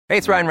Hey,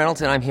 it's Ryan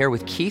Reynolds, and I'm here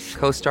with Keith,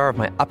 co-star of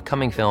my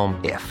upcoming film,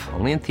 If,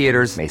 only in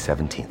theaters May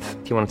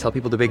 17th. Do you want to tell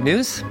people the big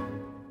news?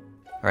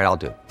 All right, I'll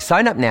do it.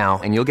 Sign up now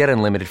and you'll get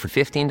unlimited for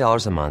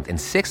 $15 a month and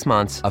 6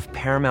 months of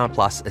Paramount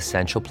Plus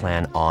Essential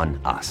Plan on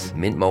us.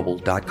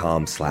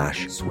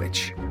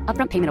 MintMobile.com/switch.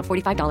 Upfront payment of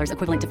 $45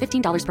 equivalent to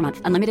 $15 per month.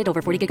 Unlimited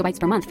over 40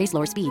 gigabytes per month. Face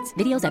lower speeds.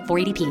 Videos at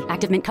 480p.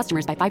 Active Mint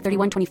customers by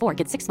 531.24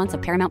 get 6 months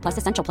of Paramount Plus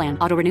Essential Plan.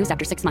 Auto renews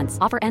after 6 months.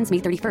 Offer ends May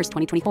 31st,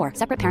 2024.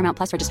 Separate Paramount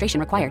Plus registration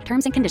required.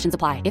 Terms and conditions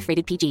apply if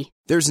rated PG.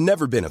 There's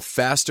never been a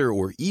faster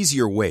or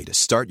easier way to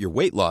start your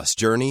weight loss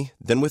journey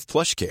than with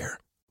PlushCare.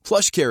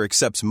 PlushCare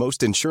accepts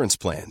most insurance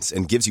plans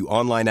and gives you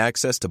online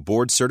access to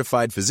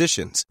board-certified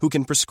physicians who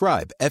can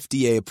prescribe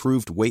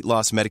FDA-approved weight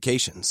loss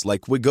medications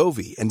like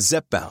Wegovy and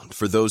Zepbound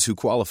for those who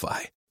qualify.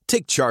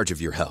 Take charge of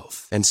your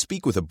health and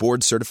speak with a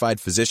board-certified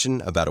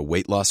physician about a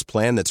weight loss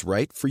plan that's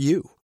right for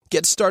you.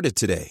 Get started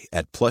today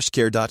at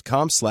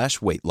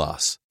plushcare.com/weight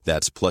loss.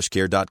 That's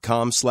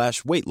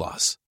plushcare.com/weight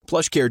loss.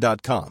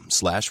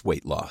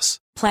 plushcare.com/weight loss.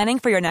 Planning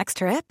for your next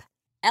trip?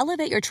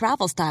 Elevate your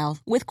travel style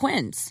with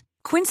Quince.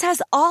 Quince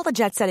has all the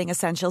jet-setting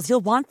essentials you'll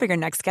want for your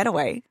next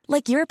getaway,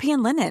 like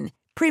European linen,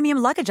 premium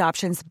luggage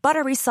options,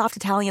 buttery soft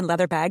Italian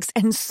leather bags,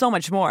 and so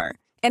much more.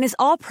 And is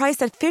all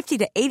priced at 50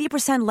 to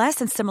 80% less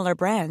than similar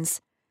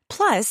brands.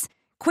 Plus,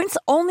 Quince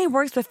only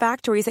works with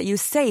factories that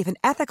use safe and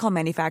ethical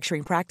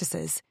manufacturing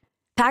practices.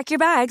 Pack your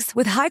bags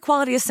with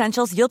high-quality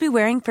essentials you'll be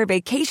wearing for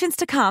vacations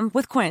to come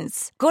with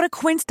Quince. Go to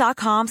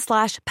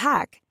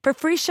quince.com/pack for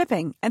free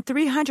shipping and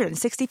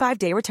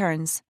 365-day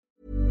returns.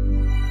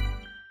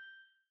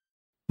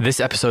 This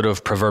episode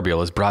of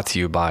Proverbial is brought to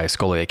you by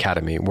Scholia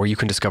Academy, where you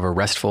can discover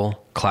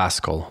restful,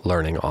 classical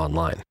learning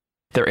online.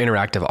 Their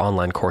interactive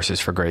online courses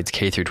for grades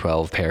K through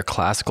 12 pair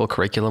classical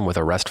curriculum with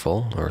a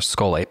restful, or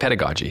Scholia,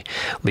 pedagogy,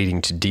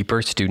 leading to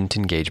deeper student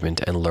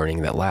engagement and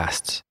learning that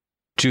lasts.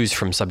 Choose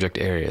from subject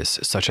areas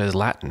such as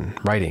Latin,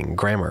 writing,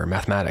 grammar,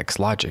 mathematics,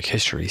 logic,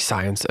 history,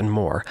 science, and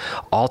more,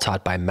 all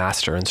taught by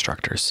master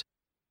instructors.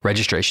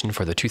 Registration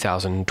for the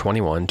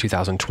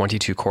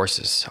 2021-2022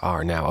 courses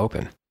are now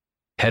open.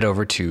 Head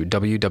over to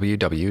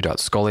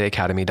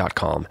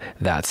www.scoliaacademy.com.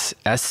 That's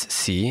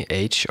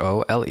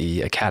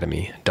SCHOLE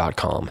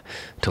Academy.com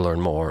to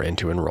learn more and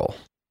to enroll.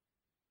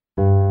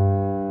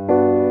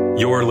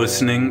 You're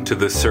listening to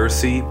the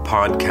Cersei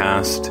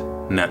Podcast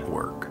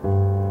Network.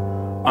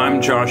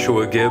 I'm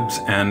Joshua Gibbs,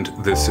 and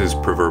this is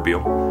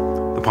Proverbial,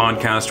 the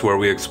podcast where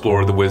we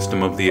explore the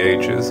wisdom of the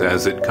ages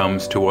as it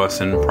comes to us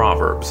in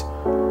Proverbs,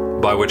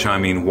 by which I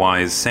mean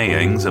wise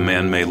sayings a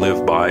man may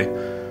live by,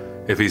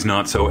 if he's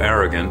not so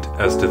arrogant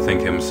as to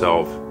think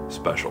himself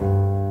special.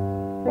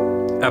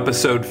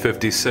 Episode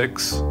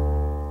 56,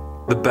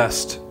 The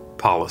Best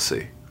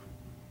Policy.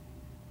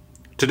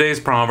 Today's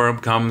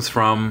proverb comes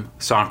from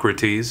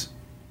Socrates.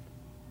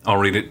 I'll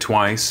read it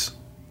twice.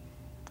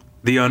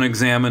 The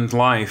unexamined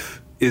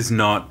life is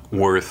not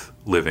worth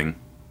living.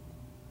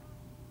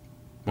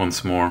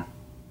 Once more.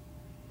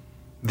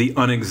 The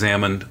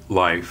unexamined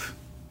life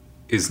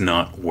is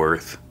not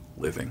worth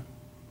living.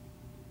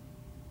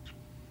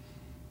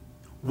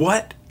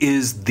 What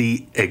is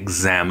the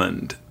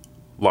examined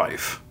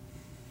life?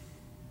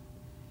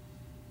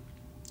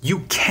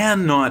 You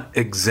cannot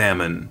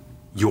examine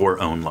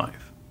your own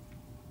life.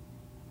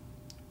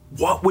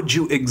 What would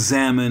you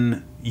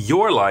examine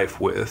your life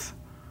with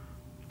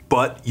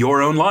but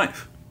your own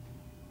life?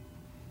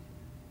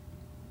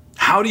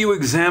 How do you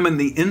examine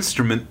the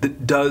instrument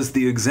that does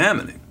the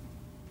examining?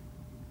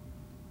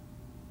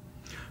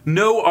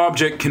 No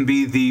object can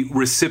be the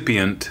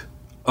recipient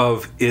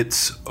of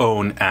its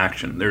own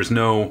action. There's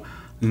no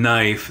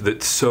knife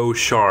that's so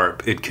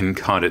sharp it can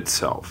cut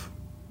itself.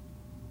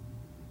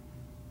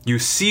 You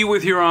see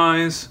with your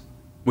eyes,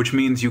 which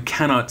means you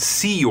cannot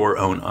see your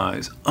own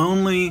eyes,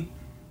 only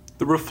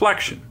the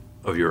reflection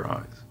of your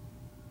eyes.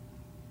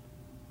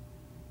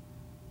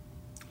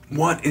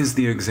 What is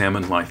the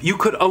examined life? You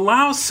could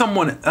allow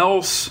someone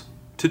else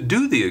to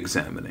do the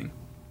examining,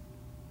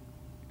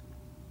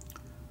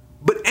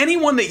 but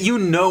anyone that you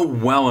know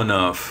well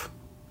enough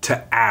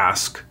to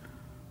ask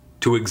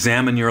to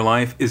examine your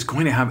life is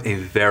going to have a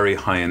very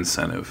high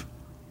incentive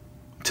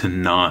to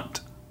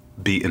not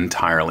be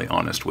entirely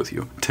honest with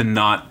you, to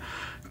not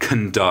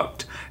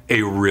conduct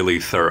a really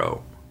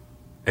thorough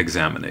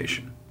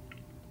examination.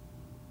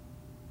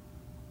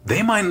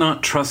 They might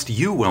not trust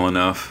you well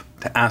enough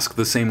to ask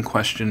the same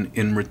question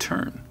in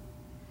return.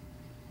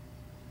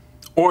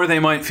 Or they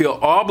might feel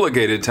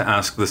obligated to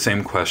ask the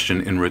same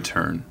question in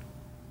return.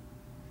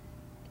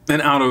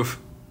 And out of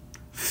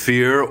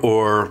fear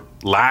or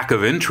lack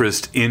of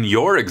interest in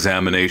your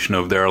examination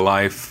of their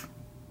life,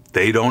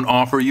 they don't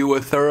offer you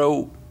a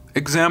thorough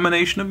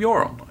examination of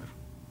your own life.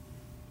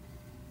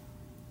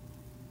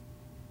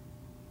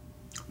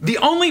 The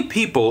only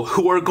people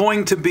who are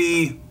going to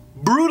be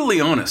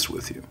brutally honest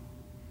with you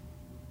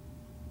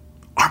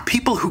are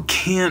people who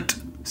can't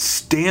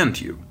stand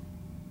you.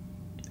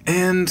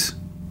 And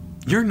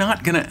you're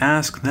not going to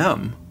ask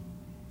them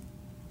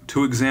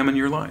to examine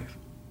your life.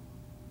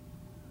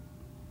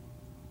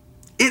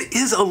 It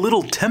is a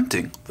little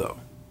tempting, though.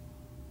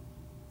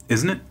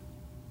 isn't it?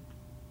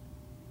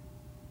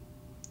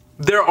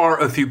 There are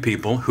a few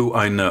people who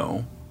I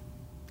know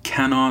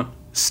cannot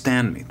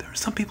stand me. There are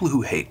some people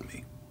who hate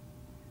me.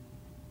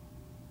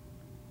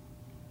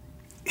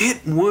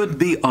 It would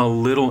be a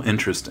little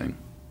interesting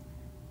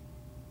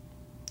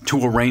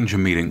to arrange a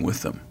meeting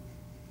with them.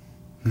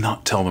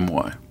 Not tell them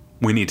why.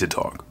 We need to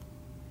talk.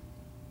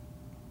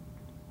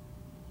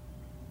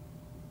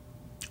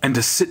 And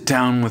to sit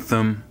down with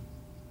them,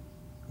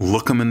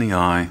 look them in the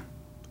eye,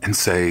 and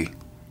say,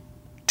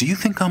 do you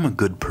think I'm a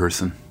good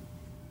person?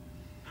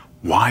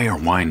 Why or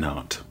why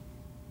not?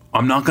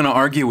 I'm not going to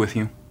argue with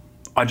you.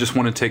 I just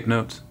want to take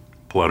notes.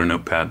 Pull out a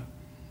notepad.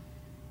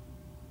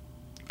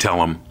 Tell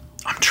them,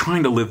 I'm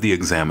trying to live the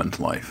examined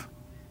life.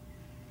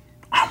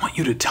 I want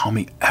you to tell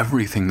me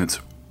everything that's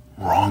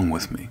wrong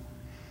with me.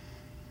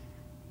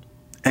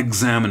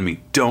 Examine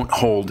me. Don't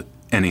hold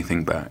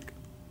anything back.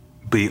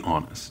 Be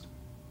honest.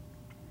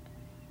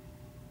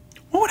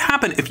 What would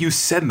happen if you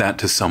said that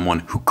to someone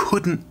who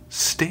couldn't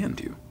stand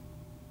you?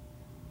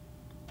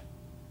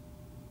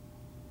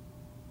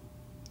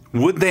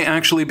 Would they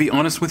actually be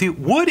honest with you?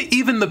 Would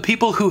even the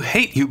people who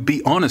hate you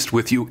be honest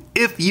with you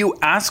if you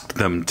asked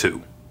them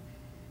to?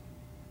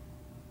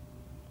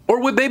 Or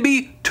would they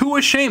be too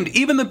ashamed?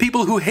 Even the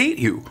people who hate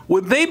you,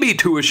 would they be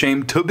too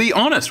ashamed to be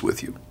honest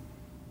with you?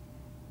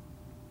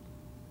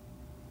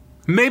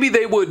 Maybe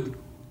they would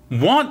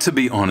want to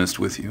be honest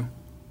with you,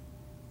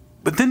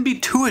 but then be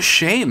too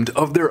ashamed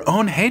of their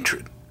own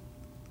hatred.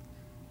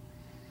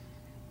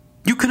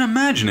 You can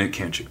imagine it,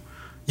 can't you?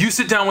 You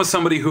sit down with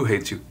somebody who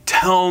hates you.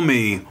 Tell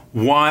me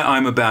why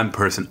I'm a bad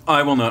person.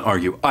 I will not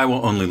argue. I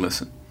will only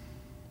listen.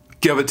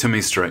 Give it to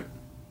me straight.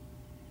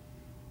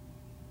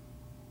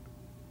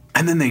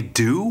 And then they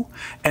do,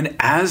 and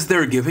as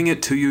they're giving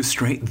it to you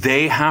straight,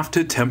 they have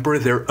to temper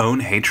their own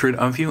hatred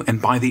of you,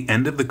 and by the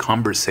end of the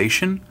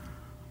conversation,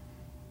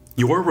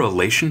 your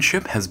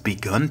relationship has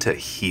begun to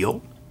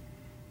heal?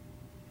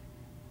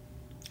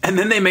 And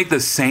then they make the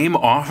same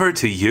offer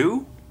to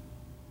you?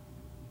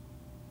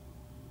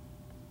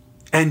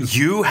 And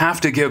you have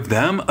to give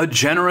them a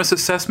generous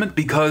assessment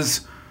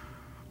because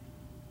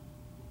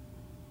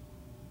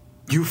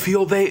you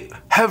feel they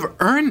have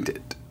earned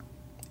it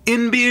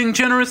in being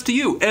generous to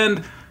you.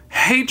 And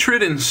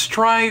hatred and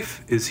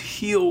strife is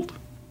healed.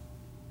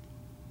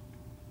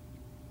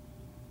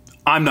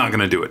 I'm not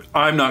going to do it.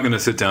 I'm not going to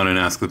sit down and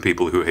ask the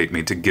people who hate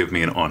me to give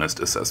me an honest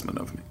assessment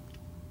of me.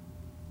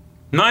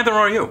 Neither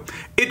are you.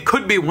 It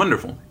could be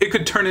wonderful. It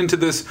could turn into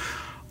this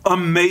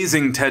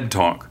amazing TED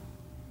Talk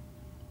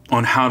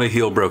on how to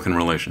heal broken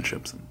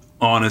relationships.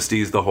 Honesty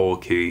is the whole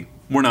key.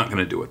 We're not going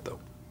to do it, though.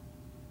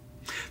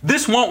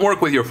 This won't work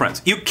with your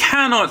friends. You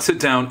cannot sit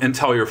down and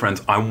tell your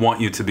friends, I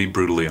want you to be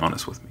brutally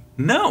honest with me.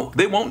 No,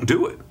 they won't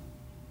do it.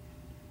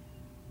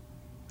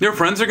 Your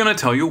friends are going to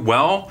tell you,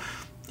 well,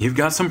 you've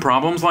got some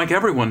problems like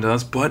everyone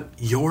does, but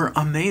you're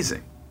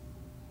amazing.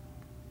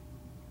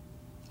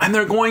 And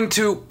they're going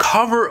to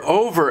cover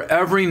over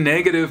every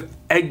negative,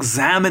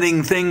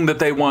 examining thing that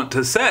they want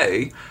to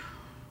say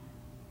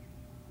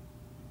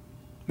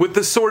with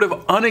the sort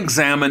of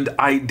unexamined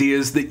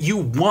ideas that you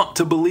want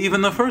to believe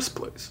in the first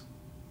place.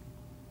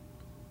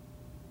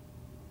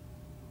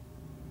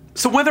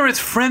 So whether it's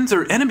friends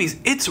or enemies,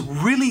 it's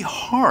really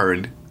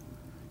hard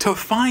to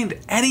find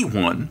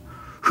anyone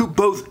who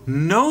both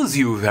knows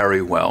you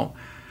very well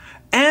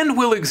and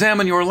will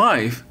examine your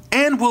life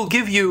and will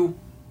give you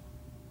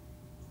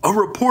a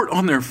report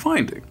on their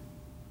finding.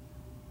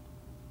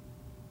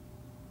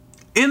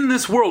 In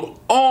this world,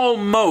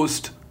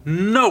 almost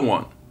no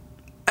one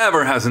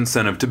ever has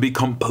incentive to be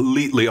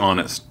completely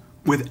honest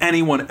with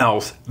anyone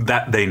else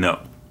that they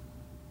know.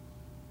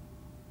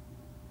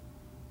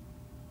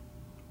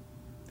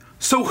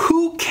 So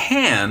who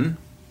can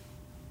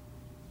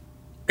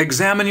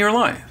examine your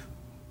life?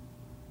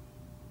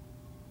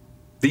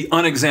 The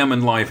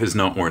unexamined life is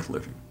not worth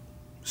living.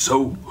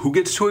 So who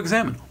gets to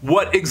examine?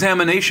 What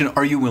examination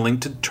are you willing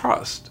to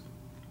trust?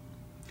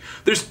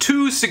 There's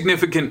two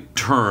significant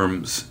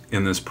terms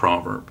in this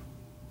proverb: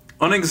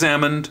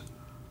 unexamined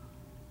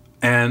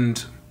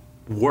and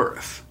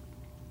worth.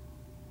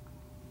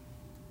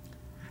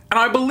 And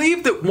I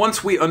believe that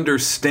once we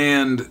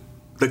understand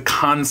the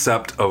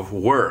concept of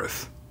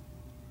worth,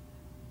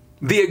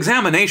 the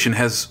examination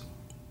has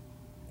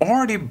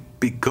already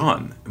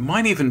begun. It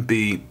might even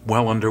be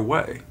well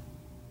underway.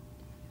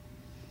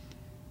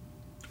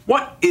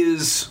 What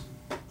is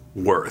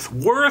worth?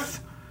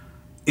 Worth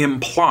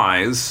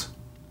implies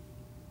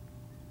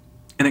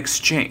an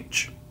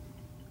exchange.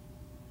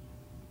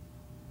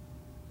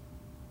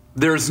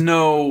 There's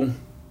no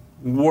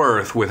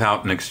worth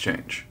without an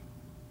exchange.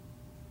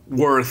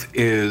 Worth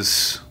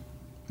is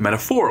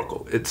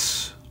metaphorical.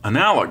 It's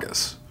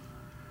analogous,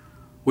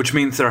 which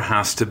means there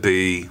has to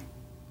be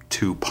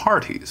two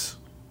parties.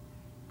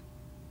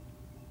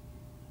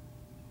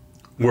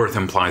 Worth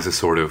implies a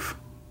sort of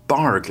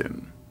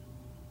bargain.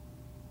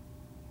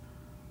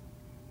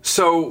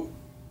 So,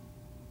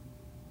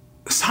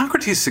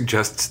 Socrates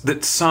suggests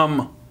that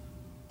some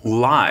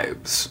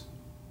lives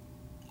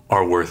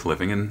are worth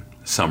living and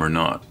some are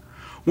not.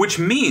 which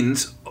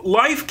means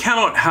life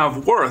cannot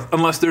have worth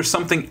unless there's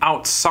something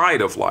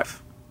outside of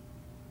life.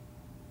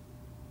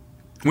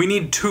 We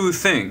need two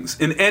things.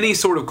 In any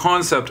sort of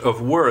concept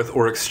of worth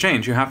or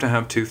exchange, you have to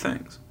have two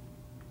things.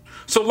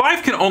 So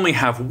life can only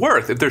have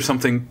worth if there's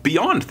something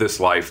beyond this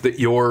life that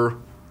you're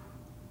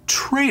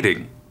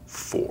trading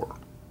for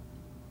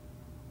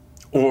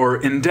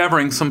or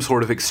endeavoring some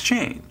sort of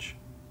exchange.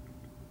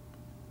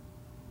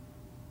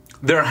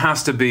 There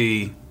has to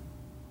be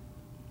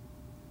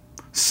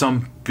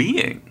some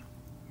being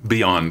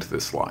beyond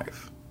this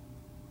life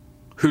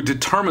who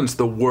determines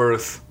the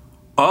worth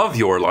of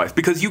your life,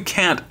 because you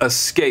can't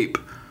escape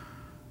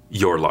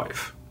your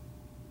life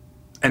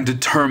and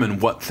determine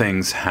what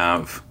things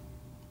have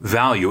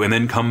value and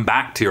then come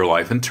back to your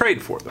life and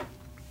trade for them.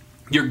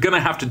 You're going to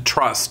have to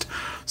trust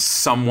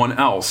someone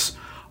else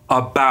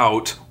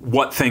about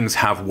what things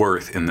have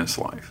worth in this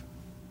life.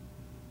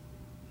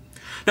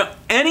 Now,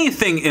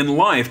 anything in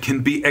life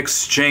can be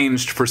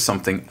exchanged for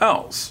something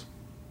else.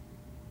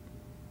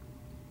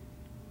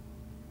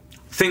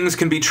 Things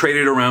can be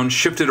traded around,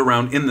 shifted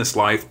around in this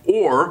life,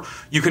 or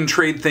you can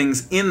trade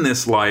things in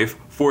this life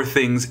for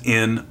things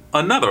in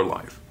another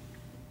life.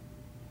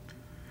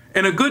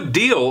 And a good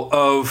deal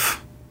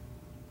of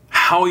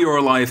how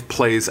your life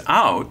plays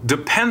out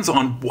depends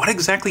on what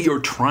exactly you're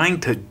trying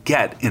to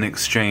get in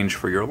exchange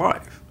for your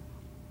life.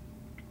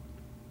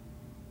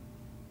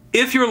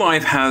 If your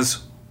life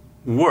has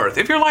worth,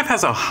 if your life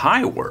has a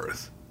high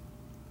worth,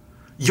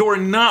 you're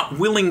not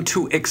willing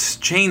to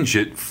exchange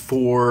it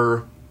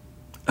for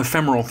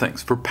ephemeral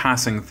things, for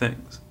passing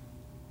things.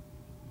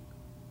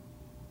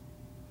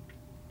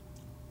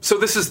 So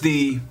this is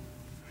the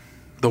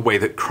way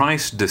that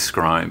Christ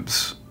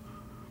describes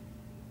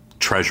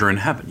treasure in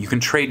heaven. You can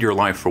trade your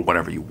life for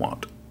whatever you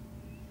want.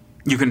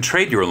 You can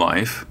trade your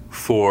life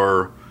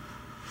for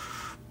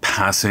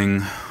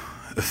passing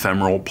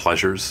ephemeral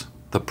pleasures,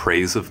 the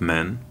praise of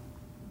men.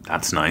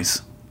 That's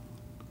nice.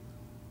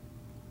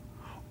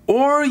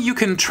 Or you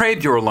can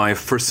trade your life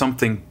for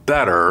something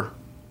better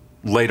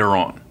later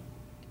on,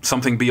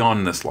 something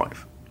beyond this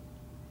life.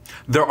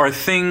 There are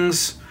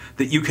things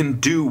that you can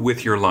do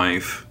with your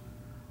life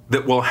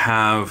that will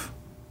have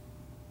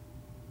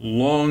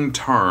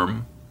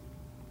long-term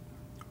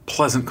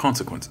pleasant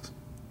consequences.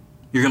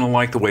 You're going to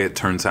like the way it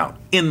turns out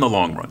in the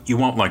long run. You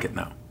won't like it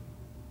now.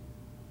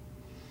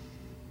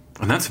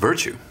 And that's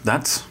virtue.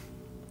 That's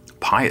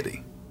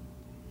piety.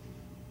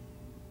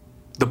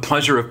 The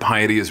pleasure of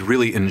piety is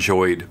really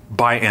enjoyed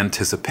by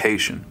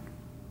anticipation,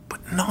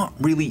 but not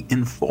really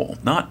in full,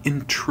 not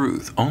in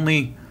truth,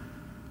 only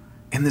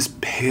in this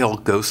pale,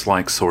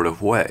 ghost-like sort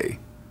of way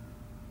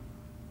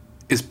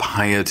is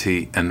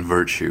piety and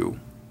virtue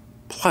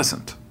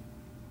pleasant.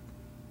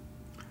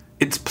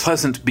 It's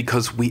pleasant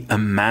because we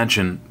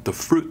imagine the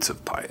fruits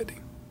of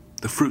piety,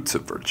 the fruits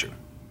of virtue,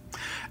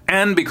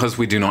 and because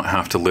we do not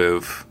have to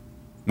live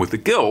with the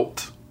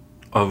guilt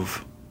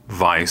of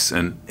vice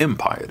and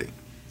impiety.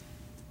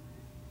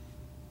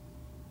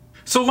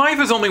 So life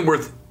is only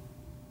worth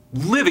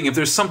living if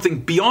there's something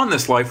beyond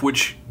this life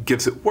which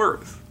gives it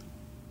worth.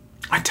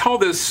 I tell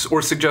this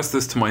or suggest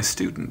this to my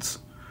students.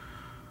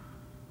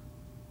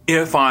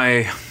 If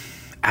I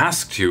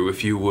asked you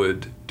if you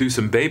would do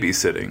some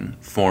babysitting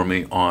for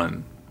me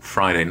on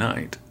Friday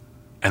night,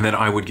 and then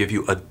I would give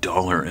you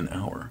 $1 an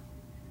hour,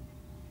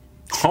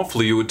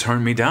 hopefully you would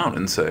turn me down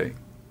and say,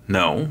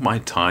 no, my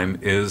time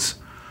is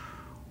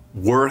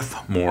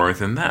worth more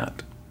than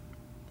that.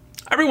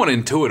 Everyone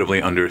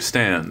intuitively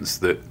understands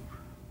that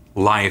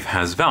life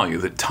has value,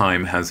 that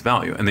time has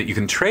value, and that you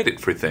can trade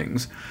it for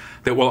things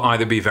that will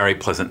either be very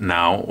pleasant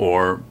now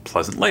or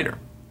pleasant later.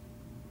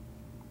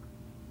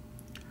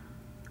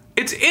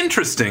 It's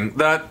interesting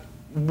that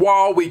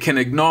while we can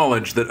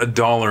acknowledge that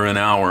 $1 an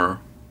hour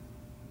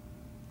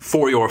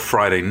for your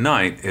Friday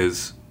night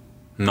is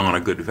not a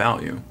good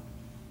value,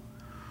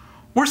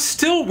 we're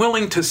still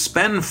willing to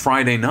spend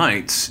Friday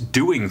nights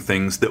doing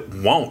things that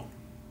won't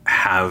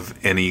have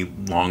any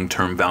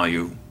long-term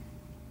value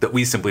that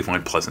we simply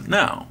find pleasant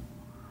now.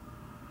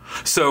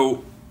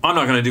 So I'm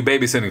not going to do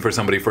babysitting for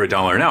somebody for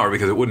 $1 an hour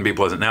because it wouldn't be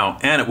pleasant now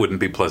and it wouldn't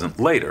be pleasant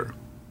later.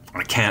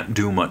 I can't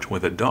do much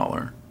with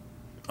 $1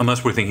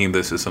 unless we're thinking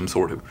this is some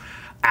sort of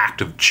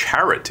act of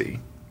charity,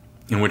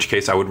 in which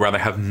case I would rather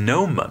have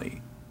no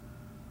money,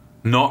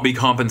 not be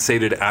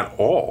compensated at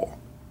all,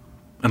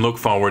 and look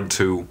forward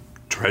to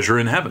treasure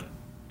in heaven.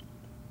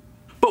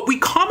 But we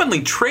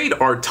commonly trade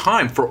our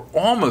time for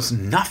almost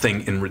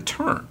nothing in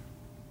return.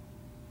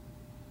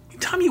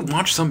 Anytime you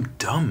watch some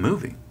dumb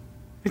movie,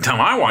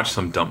 anytime I watch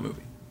some dumb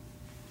movie,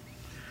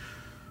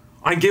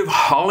 I give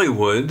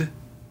Hollywood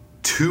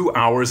 2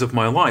 hours of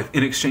my life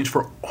in exchange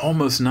for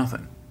almost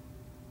nothing.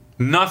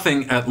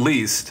 Nothing, at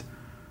least,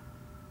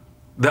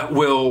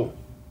 nothing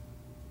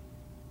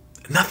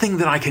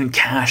that I can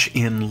cash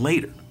in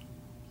later.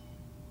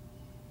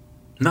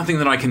 Nothing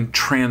that I can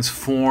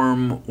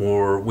transform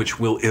or which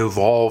will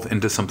evolve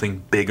into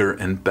something bigger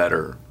and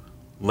better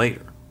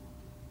later.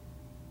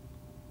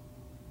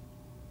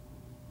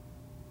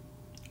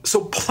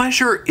 So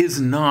pleasure is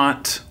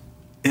not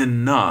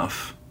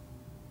enough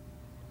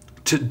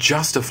to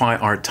justify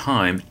our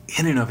time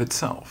in and of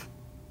itself.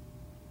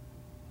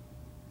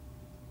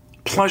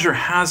 Pleasure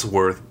has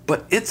worth,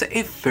 but it's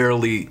a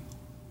fairly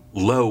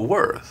low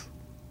worth.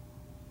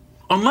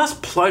 Unless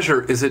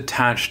pleasure is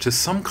attached to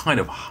some kind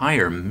of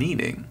higher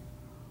meaning,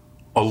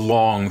 a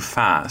long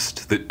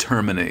fast that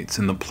terminates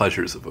in the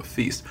pleasures of a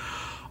feast,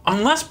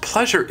 unless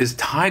pleasure is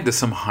tied to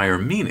some higher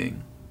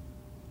meaning,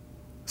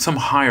 some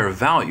higher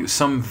value,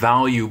 some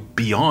value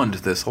beyond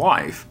this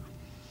life,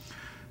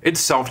 it's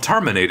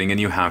self-terminating and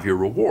you have your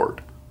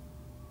reward.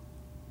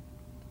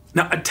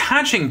 Now,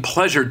 attaching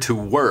pleasure to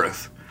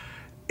worth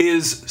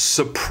is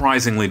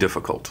surprisingly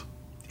difficult.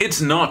 It's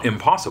not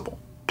impossible.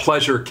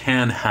 Pleasure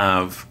can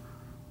have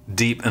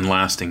deep and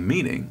lasting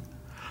meaning.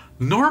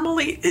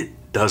 Normally,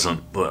 it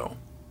doesn't, though.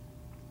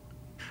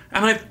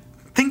 And I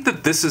think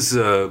that this is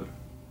a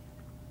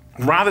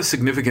rather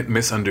significant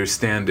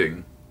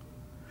misunderstanding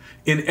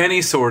in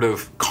any sort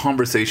of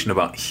conversation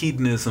about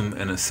hedonism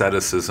and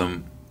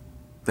asceticism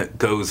that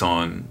goes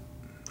on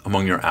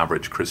among your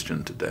average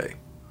Christian today.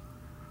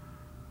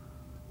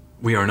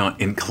 We are not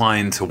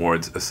inclined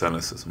towards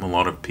asceticism. A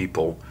lot of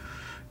people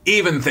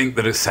even think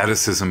that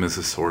asceticism is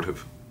a sort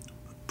of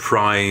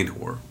pride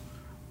or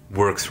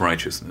works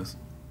righteousness.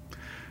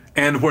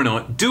 And we're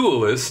not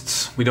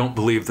dualists. We don't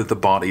believe that the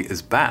body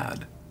is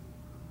bad.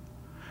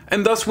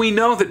 And thus we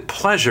know that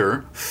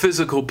pleasure,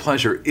 physical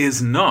pleasure,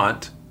 is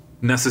not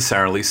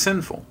necessarily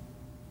sinful.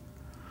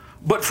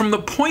 But from the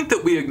point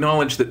that we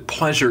acknowledge that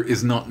pleasure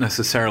is not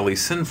necessarily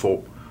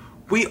sinful,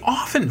 we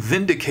often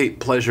vindicate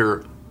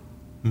pleasure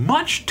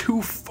much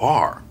too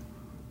far,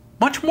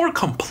 much more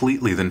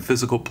completely than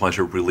physical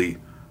pleasure really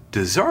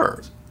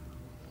deserves.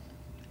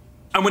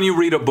 And when you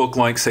read a book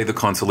like, say, The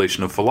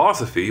Consolation of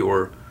Philosophy,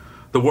 or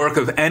the work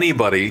of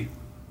anybody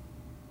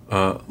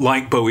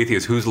like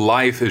Boethius, whose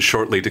life is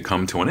shortly to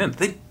come to an end,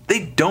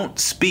 they don't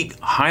speak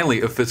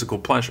highly of physical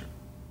pleasure.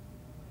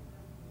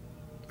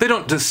 They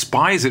don't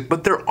despise it,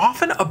 but they're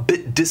often a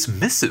bit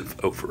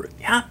dismissive over it.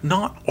 Yeah,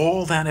 not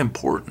all that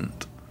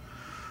important.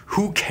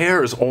 Who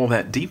cares all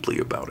that deeply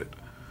about it?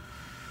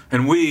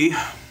 And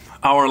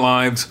our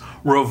lives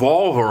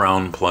revolve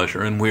around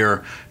pleasure, and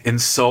we're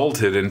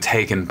insulted and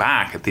taken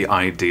back at the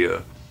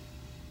idea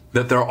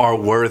that there are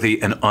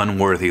worthy and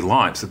unworthy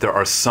lives, that there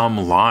are some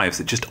lives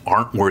that just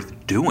aren't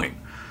worth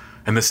doing.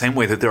 In the same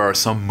way that there are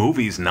some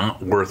movies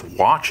not worth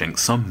watching,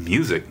 some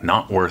music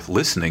not worth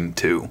listening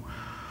to,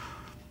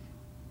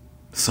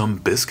 some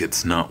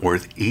biscuits not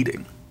worth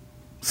eating,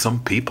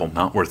 some people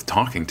not worth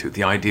talking to.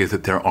 The idea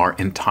that there are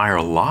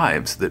entire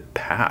lives that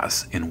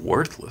pass in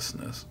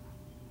worthlessness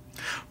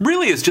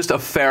really is just a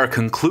fair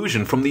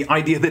conclusion from the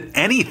idea that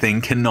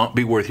anything cannot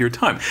be worth your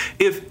time.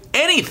 If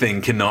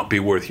anything cannot be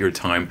worth your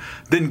time,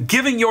 then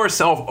giving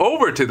yourself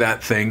over to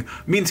that thing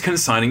means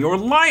consigning your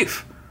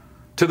life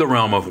to the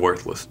realm of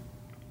worthless.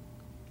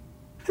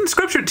 And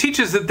Scripture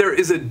teaches that there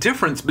is a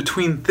difference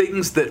between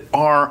things that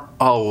are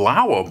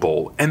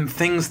allowable and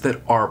things that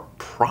are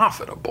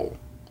profitable.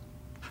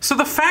 So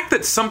the fact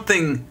that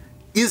something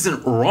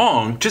isn't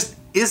wrong just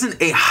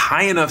isn't a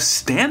high enough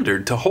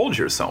standard to hold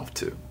yourself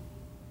to.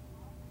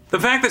 The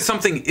fact that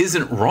something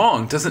isn't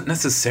wrong doesn't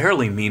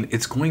necessarily mean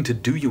it's going to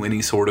do you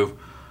any sort of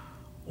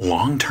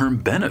long-term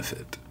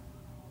benefit.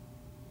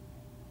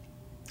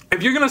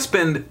 If you're going to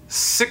spend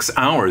 6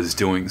 hours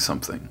doing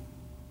something,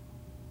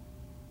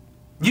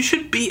 you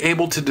should be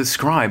able to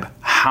describe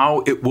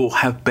how it will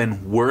have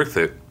been worth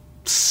it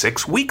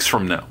 6 weeks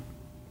from now.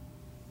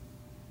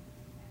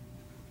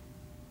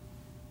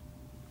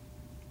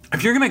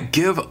 If you're going to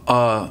give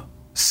a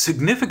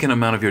significant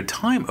amount of your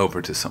time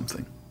over to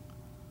something,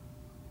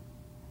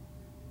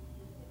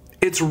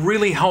 it's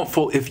really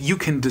helpful if you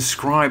can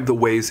describe the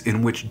ways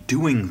in which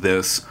doing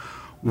this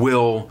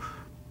will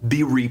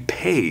be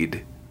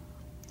repaid,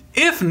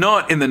 if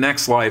not in the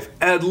next life,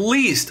 at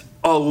least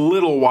a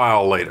little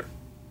while later.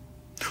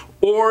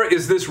 Or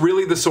is this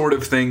really the sort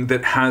of thing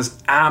that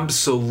has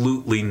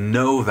absolutely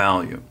no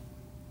value,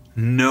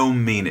 no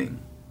meaning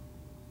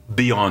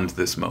beyond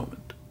this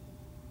moment?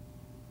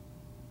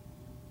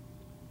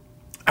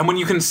 And when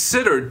you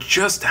consider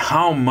just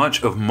how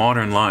much of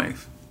modern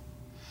life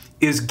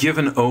is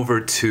given over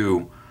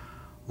to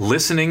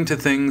listening to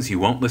things you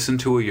won't listen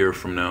to a year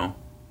from now,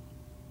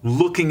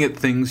 looking at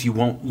things you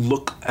won't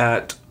look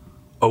at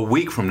a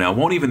week from now,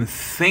 won't even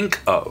think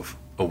of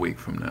a week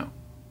from now,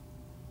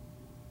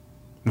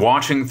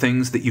 watching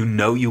things that you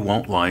know you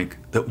won't like,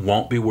 that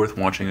won't be worth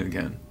watching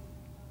again.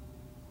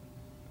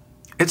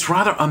 It's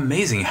rather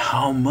amazing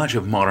how much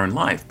of modern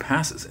life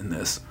passes in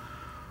this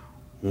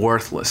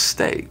worthless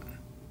state.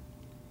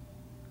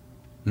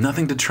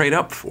 Nothing to trade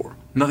up for,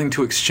 nothing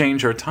to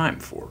exchange our time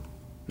for,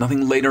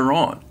 nothing later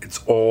on.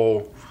 It's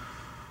all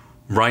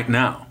right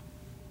now.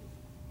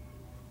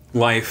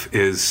 Life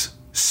is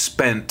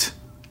spent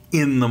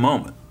in the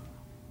moment.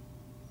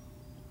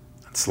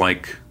 It's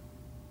like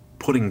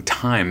putting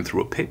time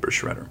through a paper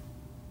shredder.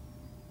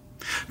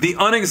 The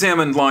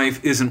unexamined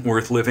life isn't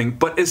worth living,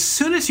 but as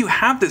soon as you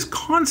have this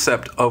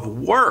concept of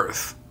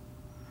worth,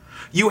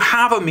 you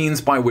have a means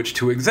by which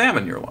to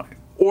examine your life.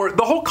 or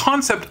the whole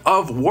concept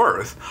of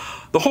worth,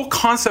 the whole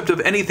concept of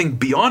anything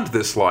beyond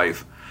this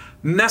life,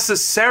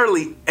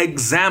 necessarily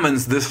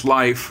examines this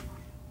life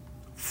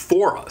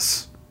for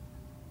us.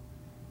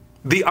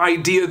 The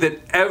idea that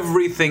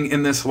everything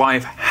in this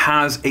life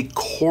has a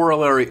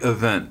corollary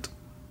event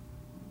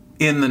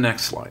in the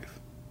next life,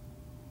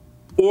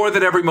 or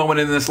that every moment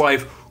in this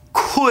life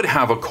could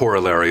have a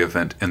corollary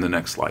event in the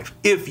next life,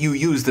 if you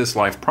use this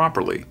life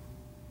properly,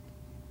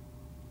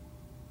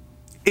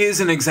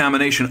 is an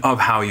examination of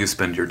how you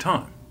spend your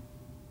time.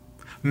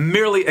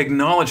 Merely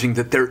acknowledging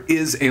that there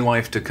is a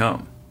life to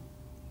come,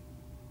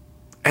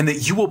 and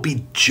that you will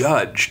be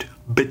judged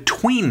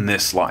between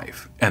this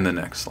life and the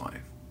next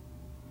life,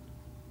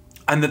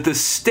 and that the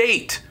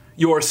state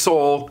your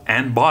soul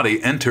and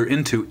body enter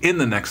into in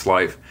the next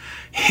life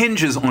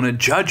hinges on a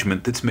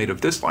judgment that's made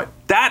of this life.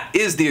 That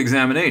is the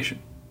examination.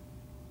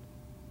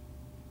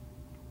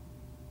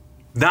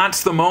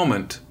 That's the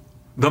moment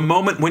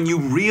when you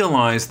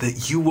realize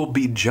that you will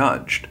be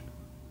judged.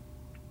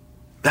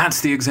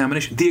 That's the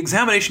examination. The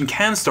examination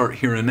can start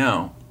here and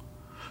now,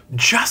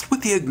 just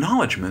with the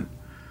acknowledgement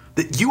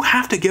that you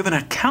have to give an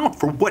account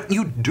for what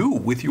you do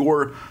with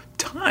your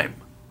time.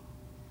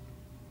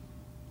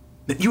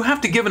 That you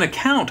have to give an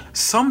account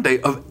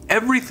someday of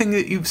everything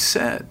that you've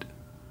said,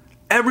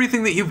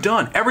 everything that you've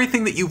done,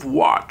 everything that you've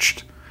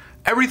watched,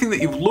 everything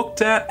that you've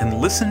looked at and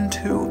listened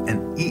to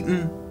and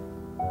eaten.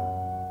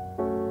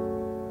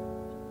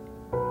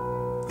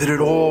 That it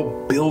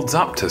all builds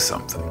up to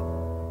something.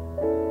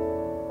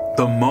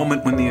 The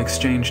moment when the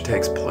exchange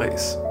takes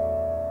place,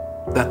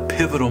 that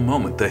pivotal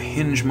moment, the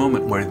hinge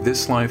moment where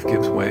this life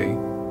gives way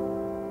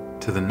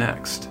to the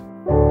next.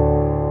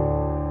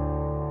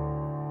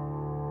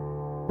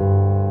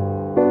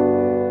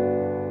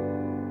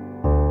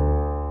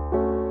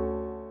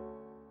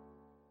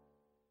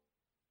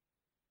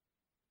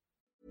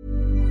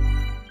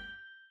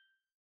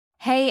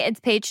 Hey, it's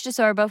Paige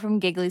DeSorbo from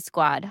Giggly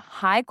Squad.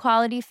 High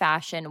quality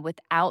fashion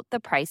without the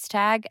price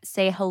tag.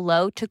 Say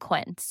hello to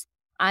Quince.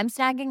 I'm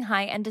snagging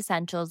high-end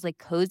essentials like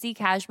cozy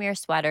cashmere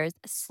sweaters,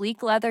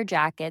 sleek leather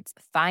jackets,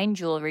 fine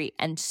jewelry,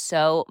 and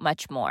so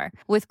much more.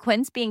 With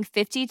Quince being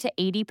 50 to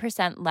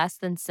 80% less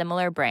than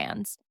similar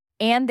brands.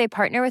 And they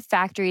partner with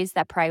factories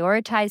that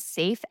prioritize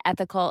safe,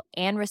 ethical,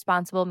 and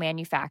responsible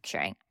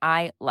manufacturing.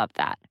 I love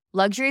that.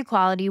 Luxury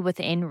quality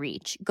within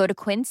reach. Go to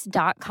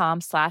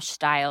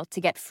quince.com/style to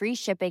get free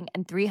shipping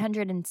and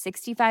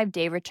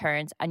 365-day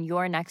returns on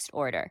your next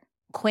order.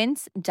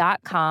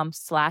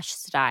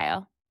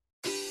 Quince.com/style.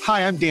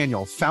 Hi, I'm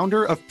Daniel,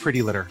 founder of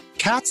Pretty Litter.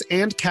 Cats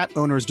and cat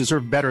owners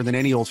deserve better than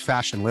any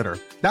old-fashioned litter.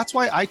 That's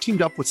why I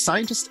teamed up with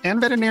scientists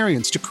and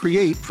veterinarians to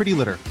create Pretty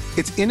Litter.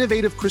 Its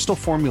innovative crystal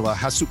formula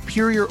has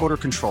superior odor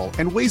control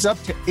and weighs up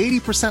to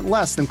 80%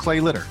 less than clay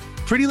litter.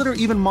 Pretty Litter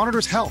even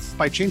monitors health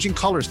by changing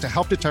colors to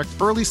help detect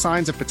early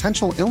signs of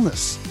potential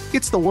illness.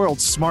 It's the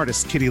world's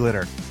smartest kitty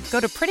litter. Go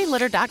to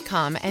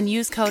prettylitter.com and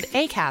use code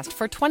ACAST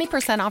for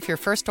 20% off your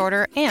first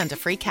order and a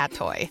free cat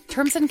toy.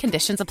 Terms and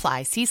conditions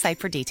apply. See site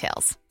for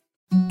details.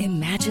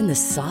 Imagine the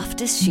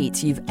softest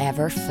sheets you've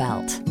ever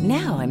felt.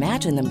 Now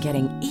imagine them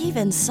getting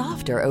even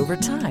softer over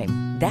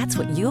time. That's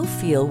what you'll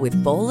feel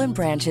with Boll &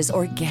 Branch's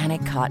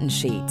organic cotton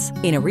sheets.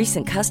 In a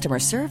recent customer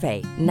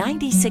survey,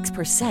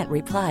 96%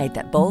 replied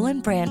that Boll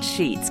 & Branch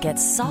sheets get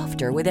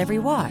softer with every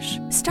wash.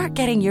 Start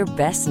getting your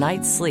best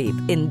night's sleep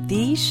in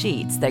these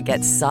sheets that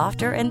get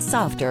softer and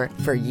softer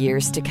for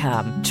years to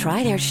come.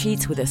 Try their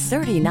sheets with a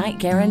 30-night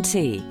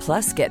guarantee.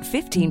 Plus, get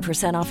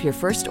 15% off your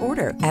first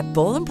order at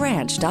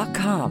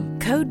bollandbranch.com.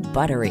 Code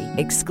BUTTERY.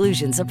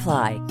 Exclusions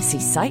apply. See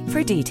site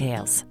for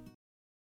details.